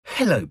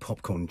Hello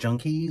popcorn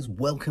junkies,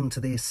 welcome to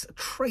this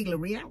trailer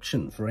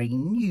reaction for a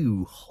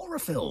new horror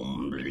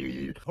film.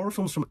 Horror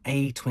films from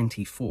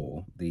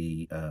A24,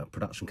 the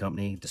production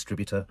company,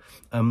 distributor,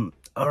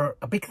 are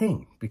a big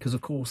thing because of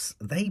course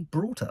they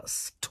brought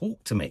us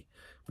Talk to Me.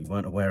 We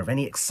weren't aware of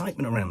any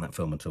excitement around that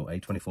film until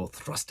A24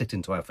 thrust it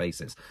into our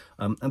faces.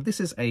 And this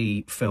is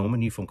a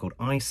new film called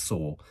I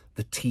Saw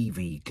the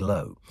TV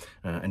Glow.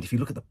 And if you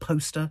look at the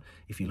poster,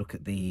 if you look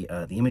at the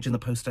image in the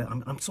poster,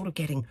 I'm sort of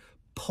getting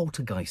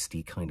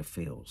poltergeisty kind of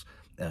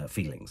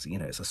feelings. You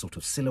know, it's a sort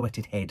of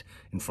silhouetted head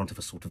in front of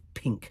a sort of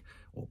pink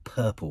or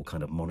purple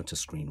kind of monitor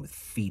screen with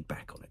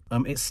feedback on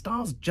it. It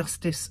stars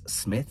Justice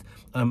Smith,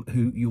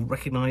 who you'll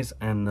recognise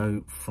and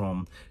know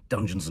from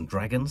Dungeons and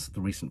Dragons, the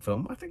recent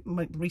film. I think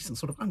the recent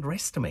sort of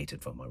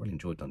underestimated film. I really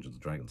enjoyed Dungeons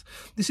and Dragons.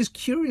 This is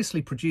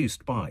curiously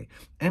produced by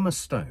Emma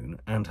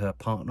Stone and her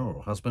partner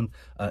or husband,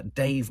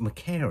 Dave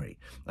McCary.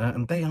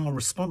 And they are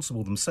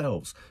responsible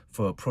themselves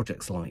for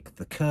projects like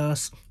The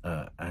Curse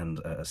and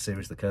a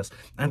series The Curse,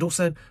 and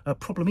also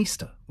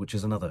Problemista, which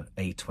is another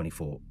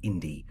A24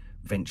 indie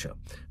venture.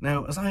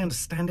 Now, as I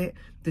understand it,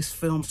 this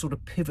film sort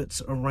of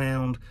pivots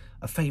around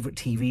a favourite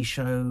TV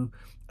show.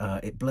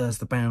 It blurs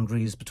the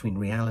boundaries between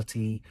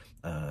reality,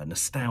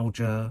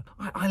 nostalgia.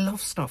 I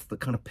love stuff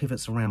that kind of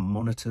pivots around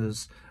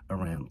monitors,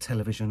 around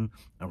television,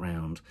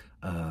 around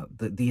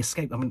the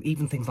escape. I mean,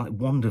 even things like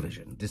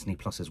WandaVision, Disney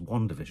Plus's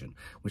WandaVision,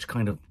 which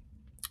kind of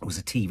was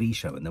a TV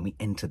show, and then we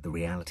entered the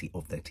reality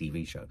of their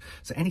TV show.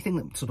 So anything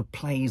that sort of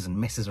plays and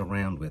messes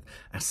around with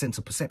our sense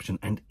of perception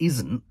and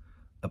isn't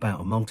about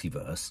a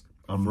multiverse,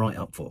 I'm right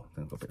up for.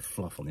 I've got a bit of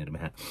fluff on the end of my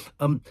hat.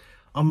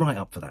 I'm right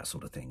up for that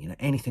sort of thing. You know,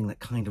 anything that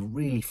kind of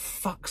really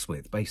fucks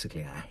with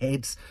basically our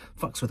heads,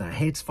 fucks with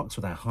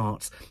our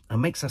hearts,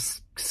 and makes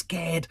us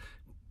scared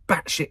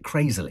batshit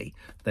crazily,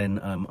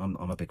 then I'm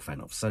a big fan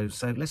of. So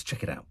let's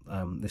check it out.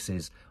 This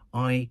is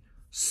I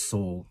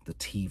Saw the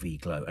TV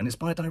Glow, and it's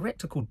by a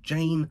director called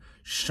Jane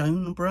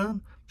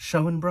Schoenbrun,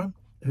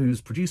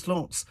 who's produced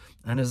lots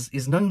and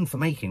is known for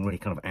making really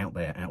kind of out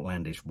there,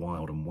 outlandish,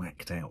 wild and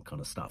whacked out kind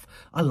of stuff.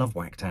 I love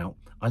whacked out.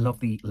 I love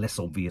the less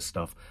obvious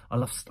stuff. I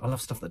love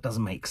stuff that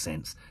doesn't make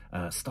sense,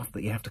 stuff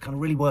that you have to kind of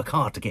really work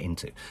hard to get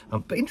into.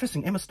 But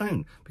interesting, Emma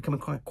Stone becoming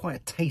quite a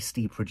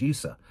tasty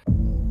producer.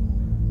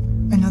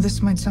 I know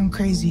this might sound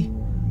crazy.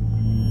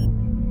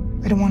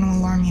 I don't want to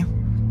alarm you.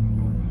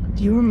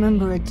 Do you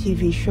remember a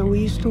TV show we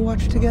used to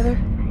watch together?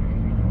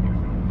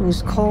 It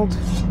was called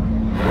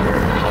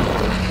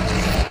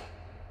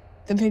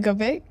The Pink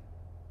Pig?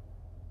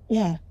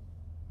 Yeah.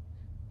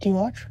 Do you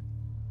watch?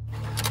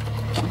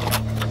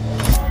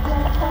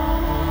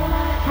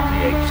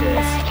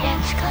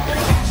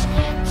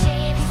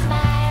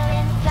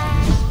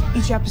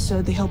 Each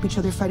episode, they help each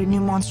other fight a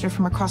new monster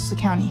from across the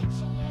county.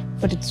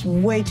 But it's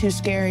way too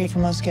scary for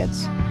most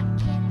kids.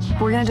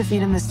 We're gonna defeat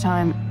him this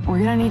time. We're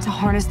gonna need to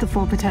harness the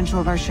full potential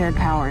of our shared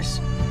powers.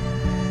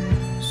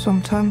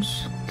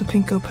 Sometimes the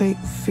Pink Pig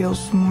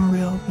feels more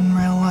real than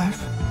real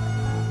life.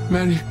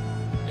 Maddie,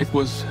 it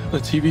was a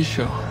TV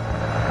show.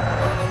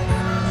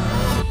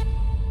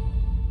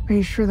 Are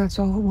you sure that's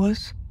all it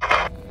was?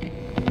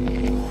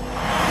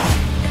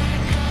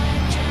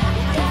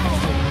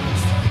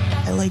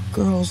 I like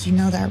girls, you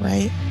know that,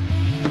 right?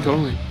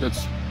 Totally,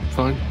 that's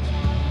fine.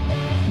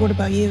 What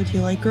about you? Do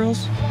you like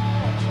girls?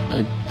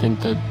 I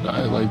think that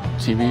I like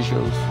TV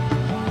shows.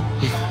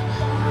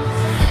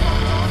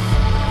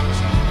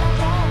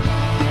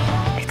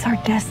 It's our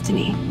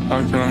destiny.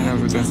 How can I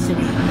have a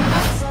destiny?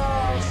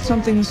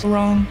 Something's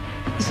wrong.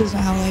 This isn't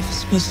how life is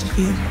supposed to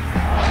feel.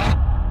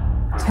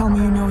 Tell me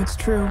you know it's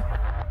true.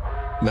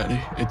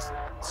 Maddie, it's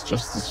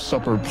just the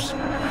suburbs.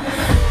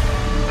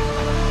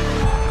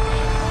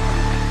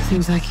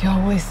 Seems like you're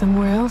always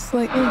somewhere else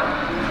lately.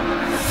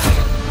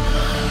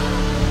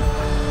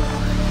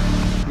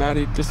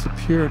 Maddie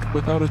disappeared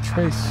without a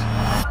trace.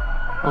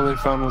 All they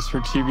found was her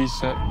TV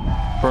set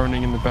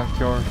burning in the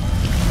backyard.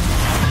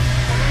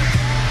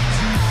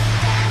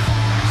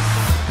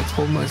 I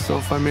told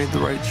myself I made the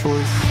right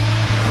choice.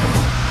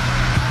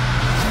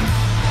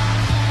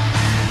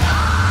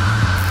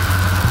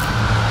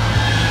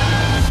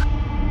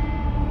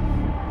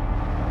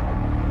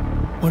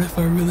 What if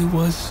I really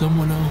was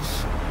someone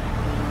else?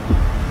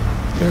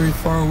 Very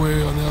far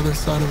away on the other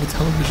side of a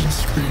television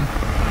screen.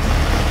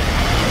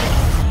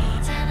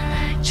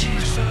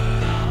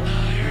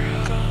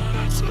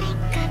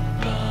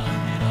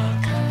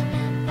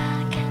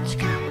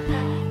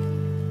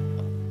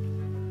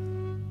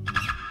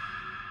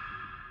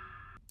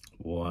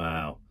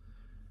 Wow.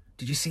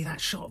 Did you see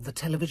that shot of the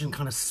television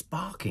kind of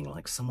sparking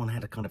like someone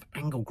had a kind of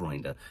angle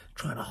grinder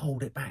trying to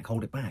hold it back?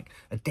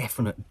 A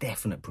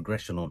definite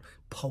progression on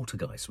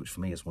Poltergeist, which for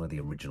me is one of the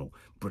original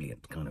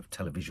brilliant kind of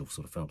televisual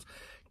sort of films.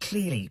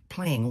 clearly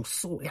playing all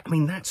sorts. I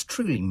mean, that's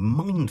truly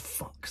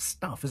mindfuck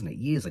stuff, isn't it?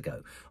 Years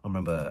ago, I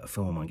remember a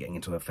film of mine getting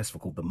into a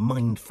festival called the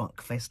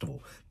Mindfuck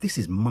Festival. This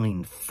is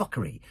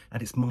mindfuckery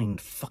at its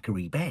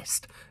mindfuckery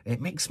best. It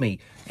makes me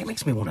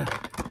want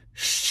to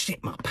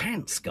shit my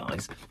pants,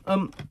 guys.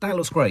 That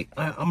looks great.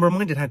 I'm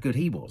reminded how good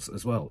he was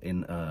as well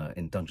in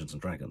Dungeons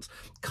and Dragons.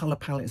 Color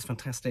palette is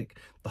fantastic.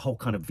 The whole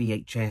kind of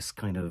VHS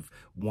kind of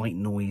white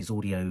noise,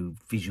 audio,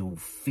 visual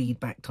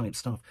feedback type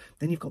stuff.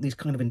 Then you've got these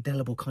kind of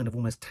indelible, kind of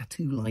almost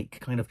tattoo-like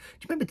kind of... Do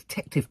you remember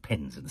detective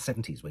pens in the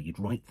 70s where you'd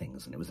write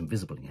things and it was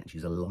invisible and you had to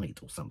use a light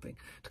or something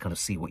to kind of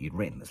see what you'd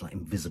written? It's like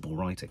invisible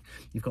writing.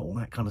 You've got all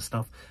that kind of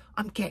stuff.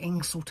 I'm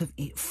getting sort of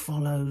It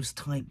Follows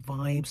type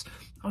vibes.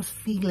 I was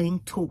feeling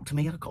Talk to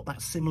Me. I got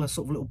that similar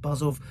sort of little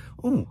buzz of,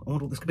 oh, I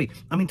wonder what this could be.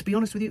 I mean, to be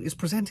honest with you, it's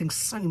presenting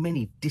so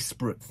many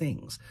disparate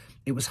things.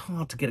 It was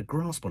hard to get a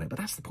grasp on it, but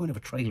that's the point of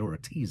a trailer or a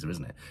teaser,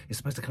 isn't it? It's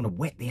supposed to kind of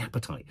whet the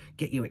appetite,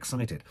 get you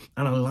excited.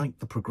 And I like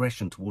the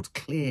progression towards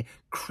clear,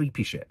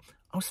 creepy shit.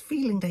 I was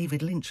feeling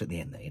David Lynch at the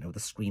end there, you know, the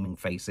screaming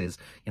faces.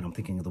 You know, I'm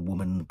thinking of the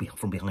woman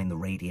from behind the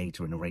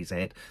radiator in a raised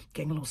head,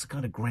 getting lots of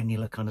kind of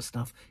granular kind of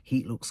stuff.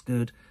 Heat looks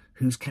good.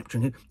 Who's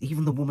capturing who?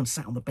 Even the woman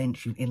sat on the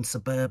bench in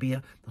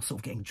Suburbia. I'm sort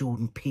of getting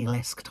Jordan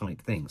Peele-esque type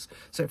things.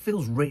 So it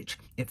feels rich.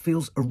 It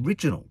feels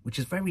original, which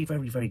is very,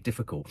 very, very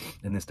difficult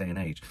in this day and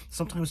age.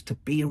 Sometimes to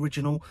be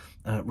original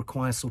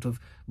requires sort of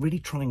really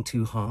trying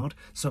too hard.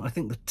 So I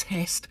think the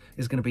test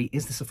is going to be,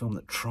 is this a film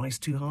that tries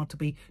too hard to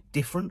be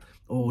different?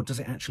 Or does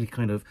it actually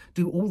kind of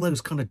do all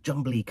those kind of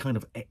jumbly kind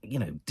of, you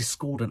know,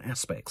 discordant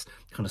aspects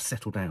kind of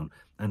settle down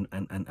and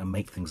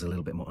make things a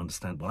little bit more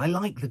understandable? I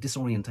like the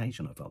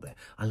disorientation I felt there.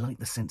 I like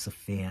the sense of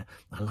fear.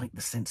 I like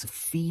the sense of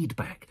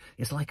feedback.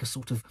 It's like a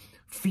sort of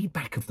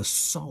feedback of the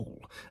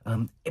soul.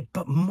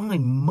 But my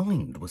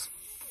mind was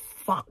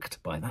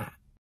fucked by that.